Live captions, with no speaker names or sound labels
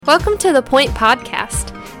Welcome to The Point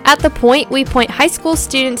Podcast. At The Point, we point high school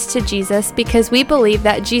students to Jesus because we believe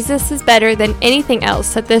that Jesus is better than anything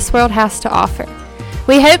else that this world has to offer.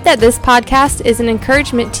 We hope that this podcast is an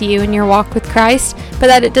encouragement to you in your walk with Christ, but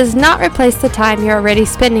that it does not replace the time you're already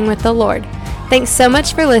spending with the Lord. Thanks so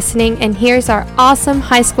much for listening, and here's our awesome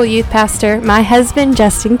high school youth pastor, my husband,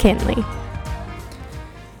 Justin Kinley.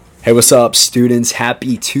 Hey, what's up, students?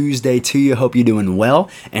 Happy Tuesday to you. Hope you're doing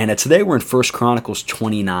well. And today we're in Chronicles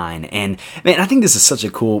 29. And man, I think this is such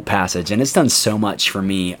a cool passage, and it's done so much for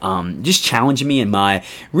me, just challenging me in my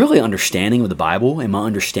really understanding of the Bible and my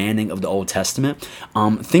understanding of the Old Testament.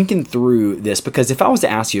 Thinking through this, because if I was to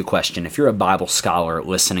ask you a question, if you're a Bible scholar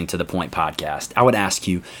listening to the Point Podcast, I would ask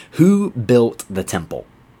you, who built the temple?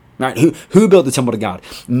 Right? Who built the temple to God?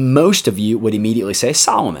 Most of you would immediately say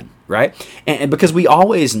Solomon, right? And because we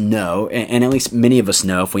always know, and at least many of us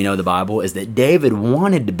know if we know the Bible, is that David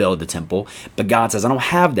wanted to build the temple, but God says, I don't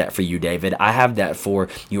have that for you, David. I have that for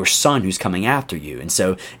your son who's coming after you. And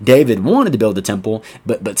so David wanted to build the temple,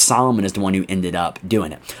 but Solomon is the one who ended up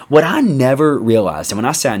doing it. What I never realized, and when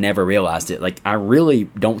I say I never realized it, like I really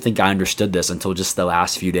don't think I understood this until just the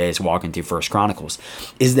last few days walking through Chronicles,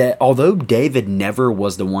 is that although David never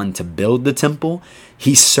was the one to build the temple,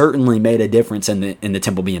 he certainly made a difference in the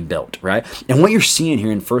temple being built, right? And what you're seeing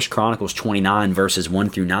here in Chronicles 29 verses 1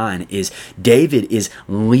 through 9 is David is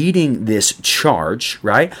leading this charge,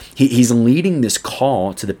 right? He's leading this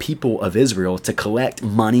call to the people of Israel to collect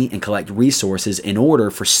money and collect resources in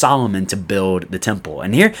order for Solomon to build the temple.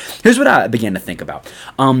 And here's what I began to think about.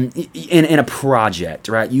 In a project,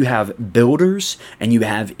 right? You have builders and you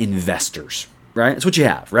have investors. Right? That's what you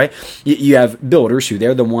have, right? You have builders who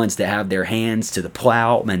they're the ones that have their hands to the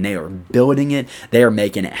plow and they are building it. They are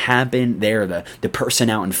making it happen. They're the person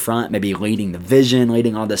out in front, maybe leading the vision,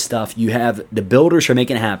 leading all this stuff. You have the builders who are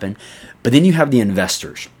making it happen, but then you have the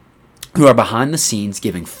investors who are behind the scenes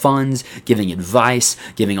giving funds, giving advice,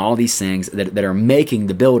 giving all these things that are making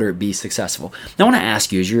the builder be successful. Now, I want to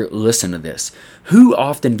ask you as you're listening to this, who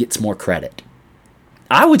often gets more credit?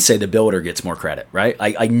 I would say the builder gets more credit, right?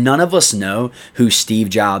 Like none of us know who Steve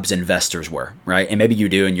Jobs' investors were, right? And maybe you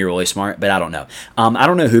do and you're really smart, but I don't know. I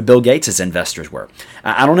don't know who Bill Gates' investors were.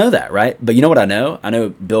 I don't know that, right? But you know what I know? I know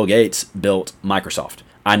Bill Gates built Microsoft.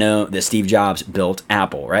 I know that Steve Jobs built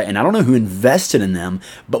Apple, right? And I don't know who invested in them,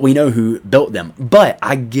 but we know who built them. But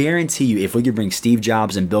I guarantee you, if we could bring Steve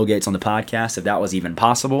Jobs and Bill Gates on the podcast, if that was even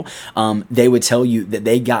possible, they would tell you that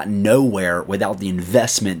they got nowhere without the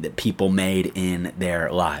investment that people made in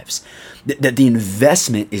their lives. That the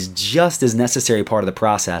investment is just as necessary part of the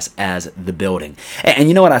process as the building. And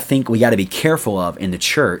you know what I think we got to be careful of in the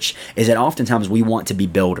church is that oftentimes we want to be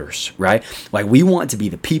builders, right? Like we want to be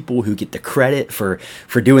the people who get the credit for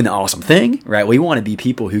doing the awesome thing, right? We want to be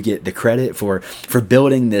people who get the credit for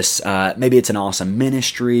building this, maybe it's an awesome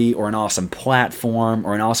ministry or an awesome platform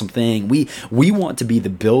or an awesome thing. We want to be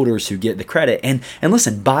the builders who get the credit. And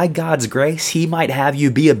listen, by God's grace, He might have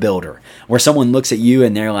you be a builder where someone looks at you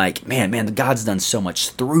and they're like, man, God's done so much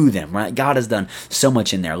through them, right? God has done so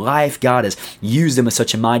much in their life. God has used them in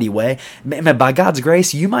such a mighty way. Man, by God's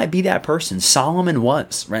grace, you might be that person. Solomon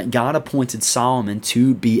was, right? God appointed Solomon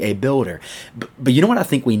to be a builder. But you know what I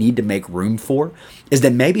think we need to make room for is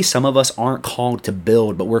that maybe some of us aren't called to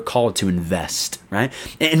build, but we're called to invest, right?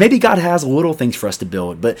 And maybe God has little things for us to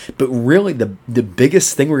build, but really the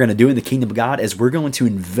biggest thing we're going to do in the kingdom of God is we're going to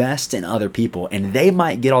invest in other people, and they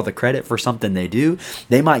might get all the credit for something they do.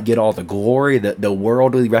 They might get all the glory, the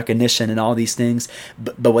worldly recognition and all these things,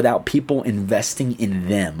 but without people investing in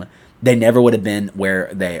them, they never would have been where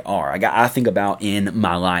they are. I think about in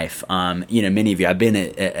my life, many of you, I've been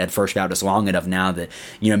at First Baptist long enough now that,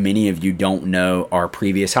 many of you don't know our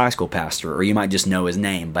previous high school pastor, or you might just know his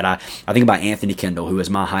name. But I think about Anthony Kendall, who is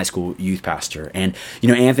my high school youth pastor. And,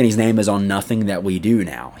 Anthony's name is on nothing that we do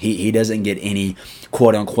now. He doesn't get any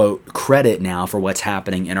quote unquote credit now for what's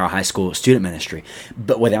happening in our high school student ministry.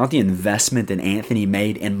 But without the investment that Anthony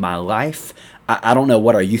made in my life, I don't know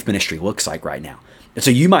what our youth ministry looks like right now. So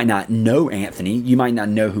you might not know Anthony, you might not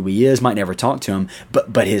know who he is, might never talk to him,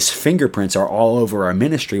 but his fingerprints are all over our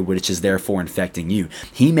ministry, which is therefore infecting you.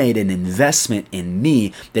 He made an investment in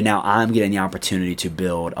me that now I'm getting the opportunity to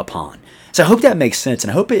build upon. So I hope that makes sense,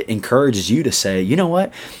 and I hope it encourages you to say, you know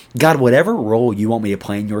what, God, whatever role you want me to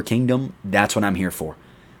play in your kingdom, that's what I'm here for.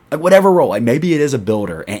 Like whatever role, like maybe it is a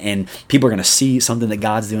builder and people are going to see something that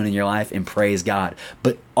God's doing in your life and praise God,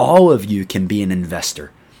 but all of you can be an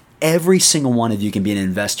investor. every single one of you can be an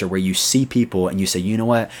investor where you see people and you say, you know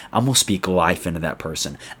what? I'm going to speak life into that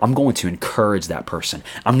person. I'm going to encourage that person.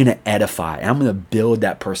 I'm going to edify, and I'm going to build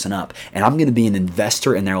that person up, and I'm going to be an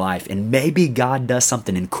investor in their life. And maybe God does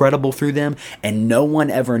something incredible through them, and no one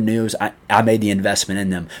ever knows I made the investment in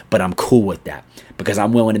them, but I'm cool with that because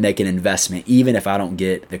I'm willing to make an investment even if I don't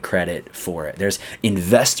get the credit for it. There's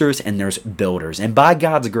investors and there's builders. And by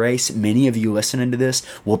God's grace, many of you listening to this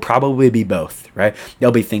will probably be both, right?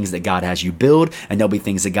 There'll be things that God has you build, and there'll be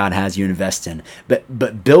things that God has you invest in.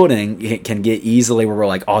 But building, it can get easily where we're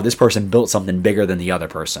like, oh, this person built something bigger than the other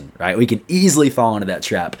person, right? We can easily fall into that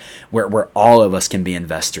trap where all of us can be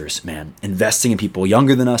investors, man. Investing in people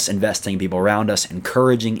younger than us, investing in people around us,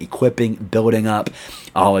 encouraging, equipping, building up,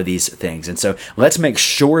 all of these things. And so let's make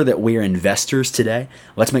sure that we're investors today.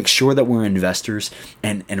 Let's make sure that we're investors,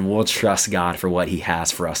 and we'll trust God for what He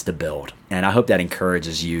has for us to build. And I hope that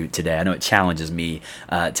encourages you today. I know it challenges me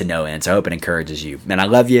to no end, so I hope it encourages you. Man, I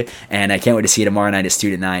love you, and I can't wait to see you tomorrow night at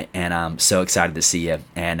Student Night, and I'm so excited to see you,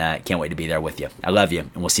 and can't wait to be there with you. I love you,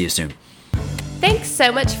 and we'll see you soon. Thanks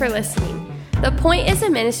so much for listening. The Point is a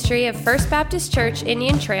ministry of First Baptist Church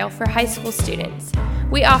Indian Trail for high school students.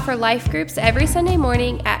 We offer life groups every Sunday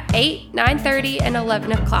morning at 8, 9:30, and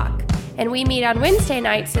 11 o'clock, and we meet on Wednesday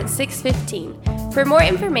nights at 6:15. For more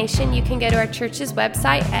information, you can go to our church's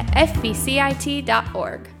website at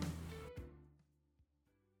fbcit.org.